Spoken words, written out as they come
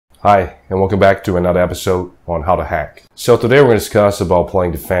Hi, and welcome back to another episode on how to hack. So today we're going to discuss about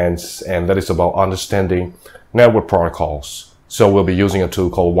playing defense, and that is about understanding network protocols. So we'll be using a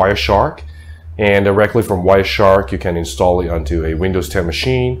tool called Wireshark, and directly from Wireshark you can install it onto a Windows 10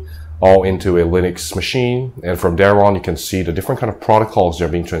 machine or into a Linux machine, and from there on you can see the different kind of protocols that are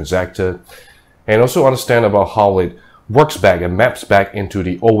being transacted, and also understand about how it works back and maps back into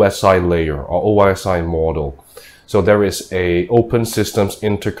the OSI layer or OSI model. So there is a open systems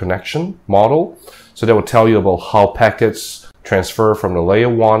interconnection model. So that will tell you about how packets transfer from the layer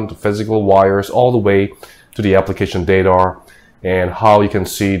 1, the physical wires, all the way to the application data, and how you can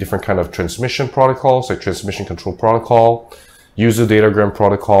see different kind of transmission protocols like transmission control protocol, user datagram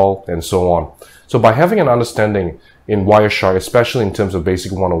protocol, and so on. So by having an understanding in Wireshark, especially in terms of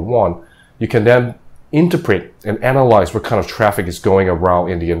basic 101, you can then interpret and analyze what kind of traffic is going around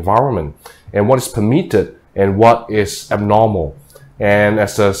in the environment and what is permitted and what is abnormal. And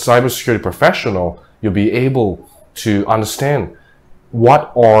as a cybersecurity professional, you'll be able to understand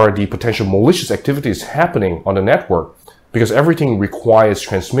what are the potential malicious activities happening on the network, because everything requires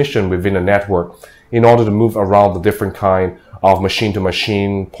transmission within the network in order to move around the different kind of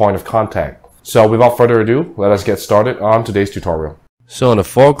machine-to-machine point of contact. So without further ado, let us get started on today's tutorial. So in the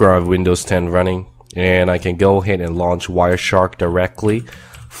foreground of Windows 10 running, and I can go ahead and launch Wireshark directly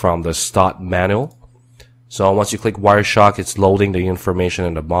from the Start menu. So once you click Wireshark, it's loading the information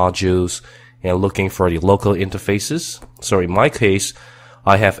in the modules and looking for the local interfaces. So in my case,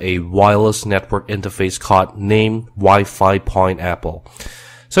 I have a wireless network interface card named Wi-Fi Point Apple.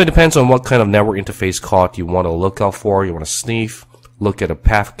 So it depends on what kind of network interface card you want to look out for. You want to sniff, look at the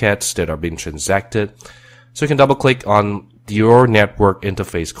packets that are being transacted. So you can double click on your network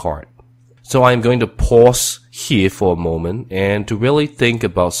interface card. So I'm going to pause here for a moment and to really think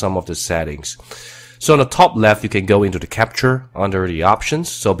about some of the settings. So on the top left, you can go into the capture under the options.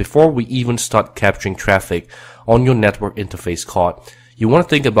 So before we even start capturing traffic on your network interface card, you want to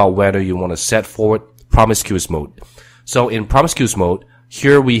think about whether you want to set forward promiscuous mode. So in promiscuous mode,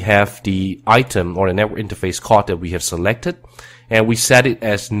 here we have the item or the network interface card that we have selected, and we set it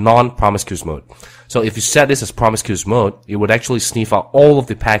as non-promiscuous mode. So if you set this as promiscuous mode, it would actually sniff out all of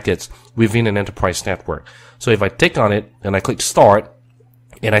the packets within an enterprise network. So if I tick on it and I click start,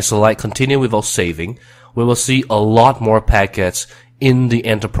 and I select continue without saving, we will see a lot more packets in the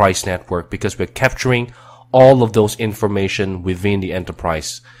enterprise network because we're capturing all of those information within the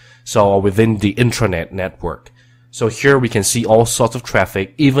enterprise. So within the intranet network. So here we can see all sorts of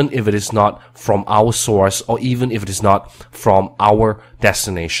traffic, even if it is not from our source or even if it is not from our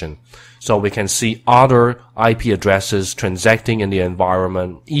destination. So we can see other IP addresses transacting in the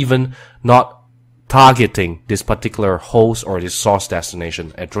environment, even not targeting this particular host or this source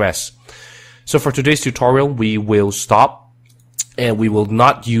destination address. So for today's tutorial, we will stop and we will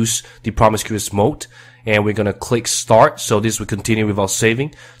not use the promiscuous mode, and we're going to click start. So this will continue without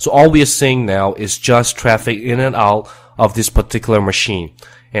saving. So all we are seeing now is just traffic in and out of this particular machine.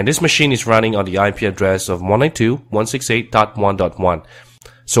 And this machine is running on the IP address of 192.168.1.1.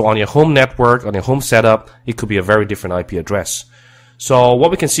 So on your home network, on your home setup, it could be a very different IP address. So what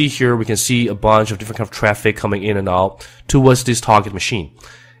we can see here, we can see a bunch of different kind of traffic coming in and out towards this target machine.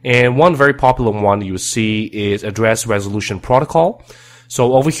 And one very popular one you see is address resolution protocol.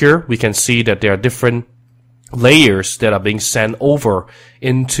 So over here, we can see that there are different layers that are being sent over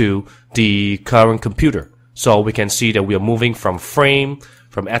into the current computer. So we can see that we are moving from frame,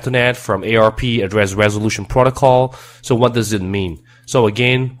 from Ethernet, from ARP, address resolution protocol. So what does it mean? So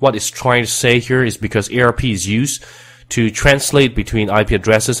again, what it's trying to say here is because ARP is used to translate between IP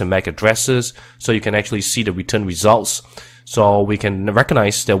addresses and MAC addresses, so you can actually see the return results. So we can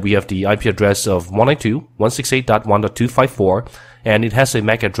recognize that we have the IP address of 192.168.1.254, and it has a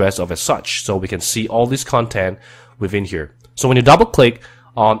MAC address of as such, so we can see all this content within here. So when you double click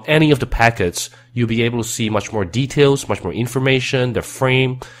on any of the packets, you'll be able to see much more details, much more information, the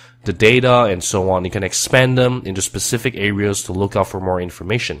frame, the data, and so on. You can expand them into specific areas to look out for more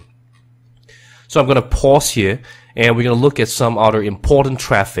information. So I'm going to pause here, and we're going to look at some other important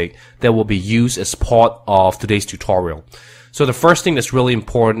traffic that will be used as part of today's tutorial. So the first thing that's really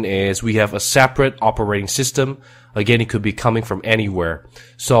important is we have a separate operating system. Again, it could be coming from anywhere.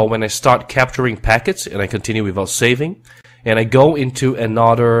 So when I start capturing packets and I continue without saving, and I go into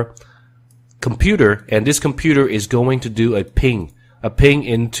another computer, and this computer is going to do a ping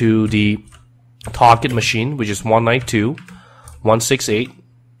into the target machine, which is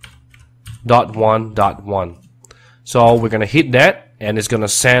 192.168.1.1. So we're going to hit that, and it's going to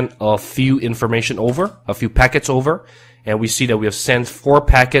send a few information over, a few packets over, and we see that we have sent 4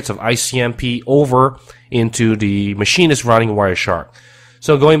 packets of ICMP over into the machine that's running Wireshark.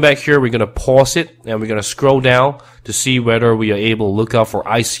 So going back here, we're going to pause it and we're going to scroll down to see whether we are able to look out for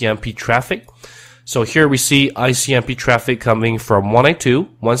ICMP traffic. So here we see ICMP traffic coming from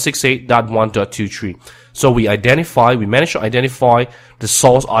 192.168.1.23. So we managed to identify the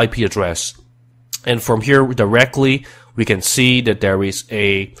source IP address. And from here directly, we can see that there is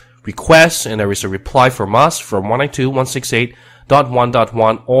a request and there is a reply from us from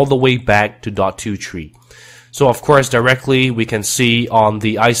 192.168.1.1 all the way back to .23. So of course, directly we can see on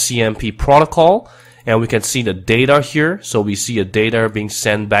the ICMP protocol, and we can see the data here. So we see a data being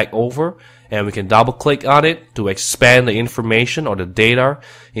sent back over, and we can double click on it to expand the information or the data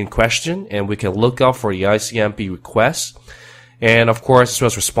in question, and we can look up for the ICMP request, and of course as well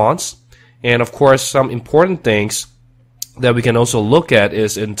as response. And of course, some important things that we can also look at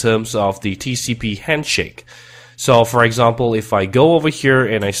is in terms of the TCP handshake. So for example, if I go over here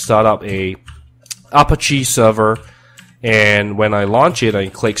and I start up a Apache server, and when I launch it, I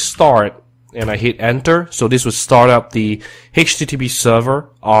click start and I hit enter. So this would start up the HTTP server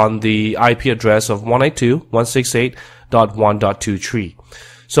on the IP address of 192.168.1.23.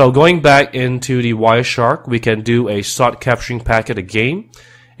 So going back into the Wireshark, we can do a start capturing packet again,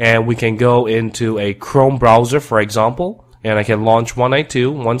 and we can go into a Chrome browser, for example, and I can launch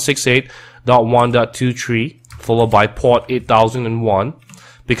 192.168.1.23 followed by port 8001.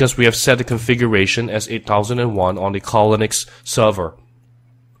 Because we have set the configuration as 8001 on the Linux server.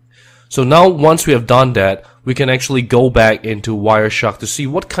 So now once we have done that, we can actually go back into Wireshark to see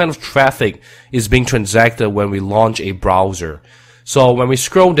what kind of traffic is being transacted when we launch a browser. So when we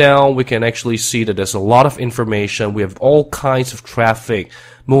scroll down, we can actually see that there's a lot of information. We have all kinds of traffic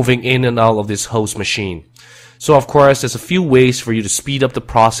moving in and out of this host machine. So of course, there's a few ways for you to speed up the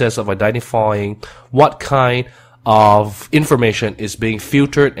process of identifying what kind of information is being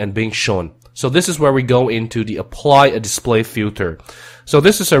filtered and being shown. So this is where we go into the apply a display filter. So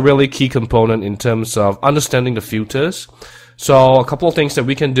this is a really key component in terms of understanding the filters. So a couple of things that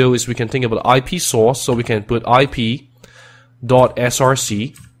we can do is we can think about IP source. So we can put IP.src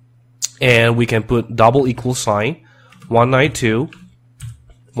and we can put double equal sign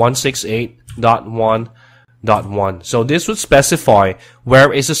 192.168.1.1. So this would specify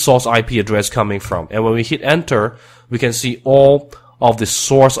where is the source IP address coming from. And when we hit enter, we can see all of the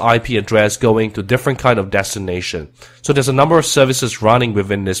source IP address going to different kind of destination. So there's a number of services running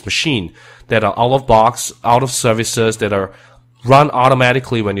within this machine that are out of box, out of services that are run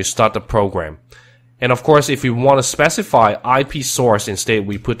automatically when you start the program. And of course, if we want to specify IP source, instead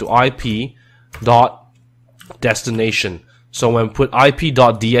we put to IP.destination. So when we put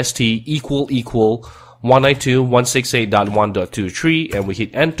IP.dst equal 192.168.1.23 and we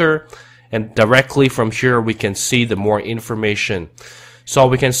hit enter, and directly from here we can see the more information. So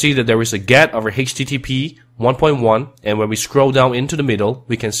we can see that there is a get over HTTP 1.1, and when we scroll down into the middle,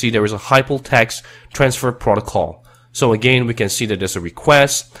 we can see there is a hypertext transfer protocol. So again, we can see that there's a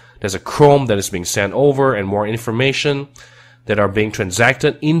request, there's a Chrome that is being sent over, and more information that are being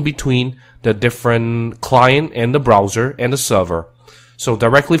transacted in between the different client and the browser and the server. So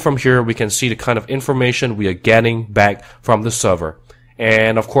directly from here, we can see the kind of information we are getting back from the server.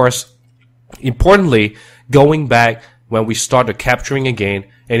 And of course, importantly, going back when we start the capturing again,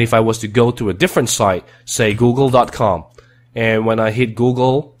 and if I was to go to a different site, say google.com, and when I hit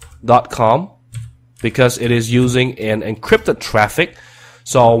google.com, because it is using an encrypted traffic,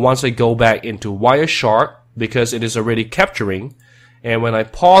 so once I go back into Wireshark, because it is already capturing, and when I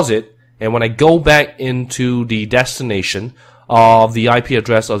pause it, and when I go back into the destination of the IP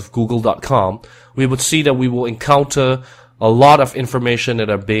address of google.com, we would see that we will encounter a lot of information that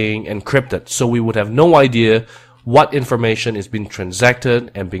are being encrypted. So we would have no idea what information is being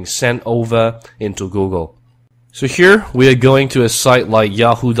transacted and being sent over into Google. So here we are going to a site like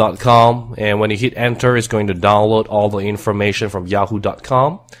yahoo.com, and when you hit enter, it's going to download all the information from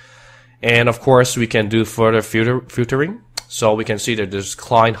yahoo.com. And of course, we can do further filtering. So we can see that there's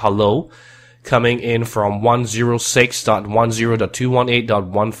client hello coming in from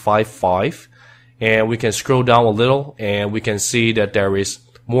 106.10.218.155, and we can scroll down a little and we can see that there is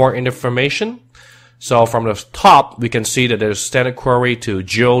more information. So from the top, we can see that there's standard query to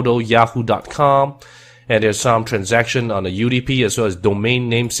geodo.yahoo.com, and there's some transaction on the UDP as well as domain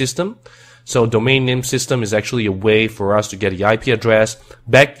name system. So domain name system is actually a way for us to get the IP address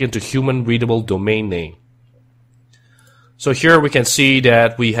back into human readable domain name. So here we can see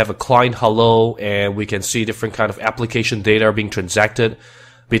that we have a client hello, and we can see different kind of application data being transacted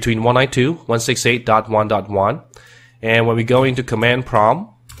between 192.168.1.1. And when we go into command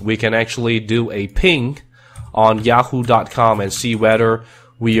prompt, we can actually do a ping on yahoo.com and see whether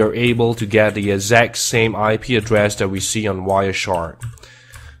we are able to get the exact same IP address that we see on Wireshark.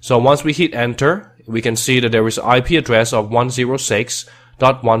 So once we hit enter, we can see that there is an IP address of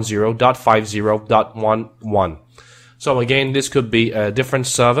 106.10.50.11. So again, this could be a different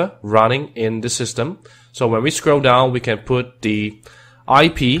server running in the system. So when we scroll down, we can put the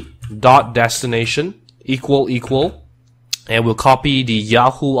IP.destination equal, and we'll copy the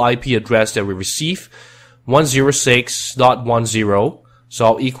Yahoo IP address that we receive, 106.10.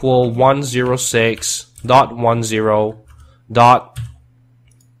 So equal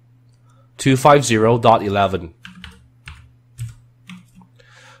 106.10.250.11.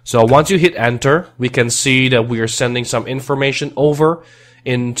 So once you hit enter, we can see that we are sending some information over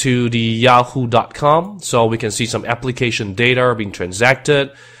into the yahoo.com. So we can see some application data being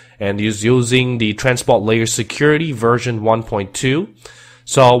transacted and using the transport layer security version 1.2.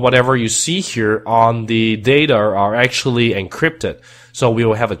 So whatever you see here on the data are actually encrypted. So we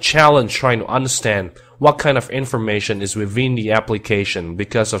will have a challenge trying to understand what kind of information is within the application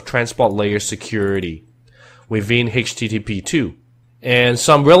because of transport layer security within HTTP2. And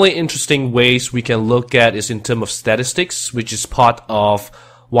some really interesting ways we can look at is in terms of statistics, which is part of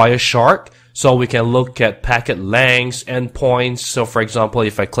Wireshark. So we can look at packet lengths, endpoints. So for example,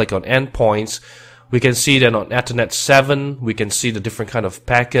 if I click on endpoints, we can see that on Ethernet 7, we can see the different kind of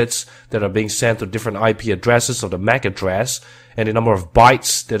packets that are being sent to different IP addresses of the MAC address and the number of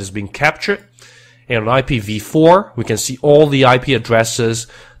bytes that is being captured. And on IPv4, we can see all the IP addresses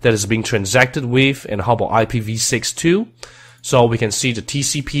that is being transacted with. And how about IPv6 too? So we can see the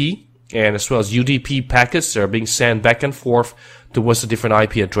TCP and as well as UDP packets that are being sent back and forth towards the different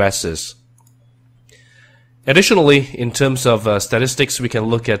IP addresses. Additionally, in terms of statistics, we can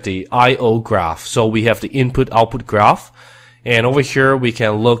look at the I/O graph. So we have the input-output graph. And over here, we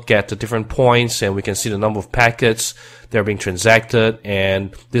can look at the different points and we can see the number of packets that are being transacted.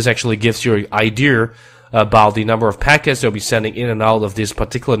 And this actually gives you an idea about the number of packets that will be sending in and out of this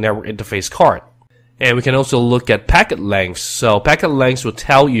particular network interface card. And we can also look at packet lengths. So packet lengths will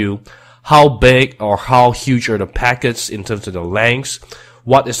tell you how big or how huge are the packets in terms of the lengths.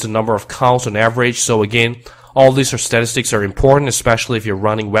 What is the number of counts on average? So again, all these statistics are important, especially if you're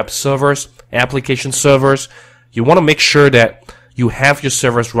running web servers, application servers. You want to make sure that you have your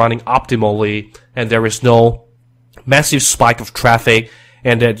servers running optimally and there is no massive spike of traffic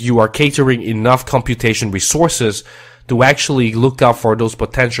and that you are catering enough computation resources to actually look out for those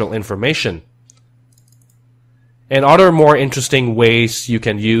potential information. And other more interesting ways you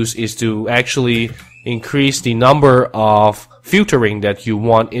can use is to actually increase the number of filtering that you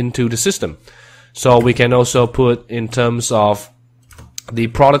want into the system. So we can also put in terms of the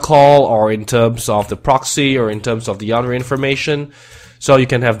protocol or in terms of the proxy or in terms of the other information. So you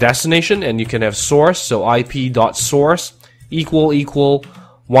can have destination and you can have source. So IP.source equal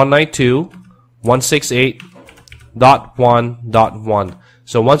 192.168.1.1.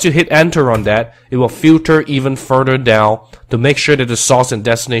 So once you hit enter on that, it will filter even further down to make sure that the source and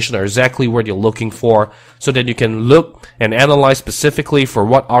destination are exactly what you're looking for so that you can look and analyze specifically for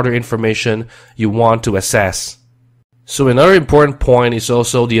what other information you want to assess. So another important point is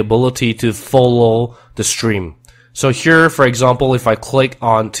also the ability to follow the stream. So here, for example, if I click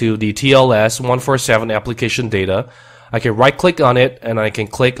onto the TLS 147 application data, I can right click on it and I can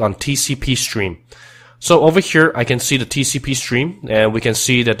click on TCP stream. So over here, I can see the TCP stream and we can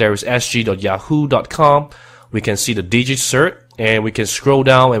see that there is sg.yahoo.com. We can see the digit cert and we can scroll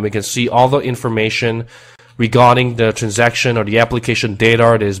down and we can see all the information regarding the transaction or the application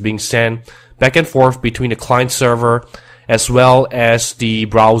data that is being sent back and forth between the client server as well as the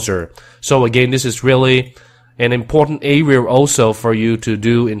browser. So again, this is really an important area also for you to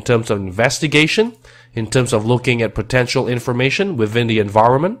do in terms of investigation, in terms of looking at potential information within the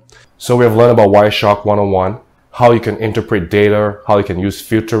environment. So we have learned about Wireshark 101, how you can interpret data, how you can use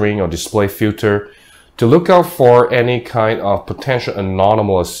filtering or display filter to look out for any kind of potential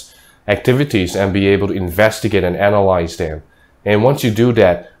anomalous activities and be able to investigate and analyze them. And once you do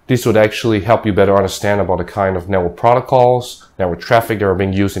that, this would actually help you better understand about the kind of network protocols, network traffic that are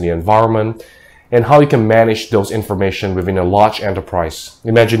being used in the environment, and how you can manage those information within a large enterprise.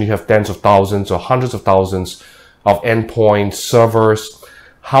 Imagine you have tens of thousands or hundreds of thousands of endpoints, servers.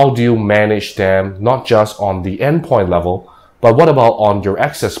 How do you manage them, not just on the endpoint level, but what about on your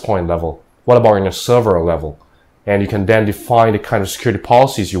access point level? What about on your server level? And you can then define the kind of security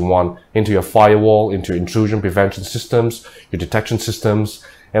policies you want into your firewall, into your intrusion prevention systems, your detection systems,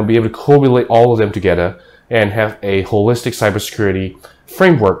 and be able to correlate all of them together and have a holistic cybersecurity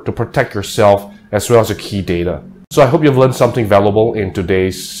framework to protect yourself as well as your key data. So I hope you've learned something valuable in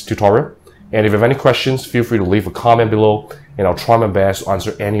today's tutorial. And if you have any questions, feel free to leave a comment below and I'll try my best to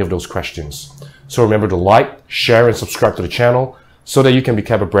answer any of those questions. So remember to like, share, and subscribe to the channel so that you can be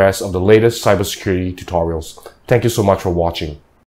kept abreast of the latest cybersecurity tutorials. Thank you so much for watching.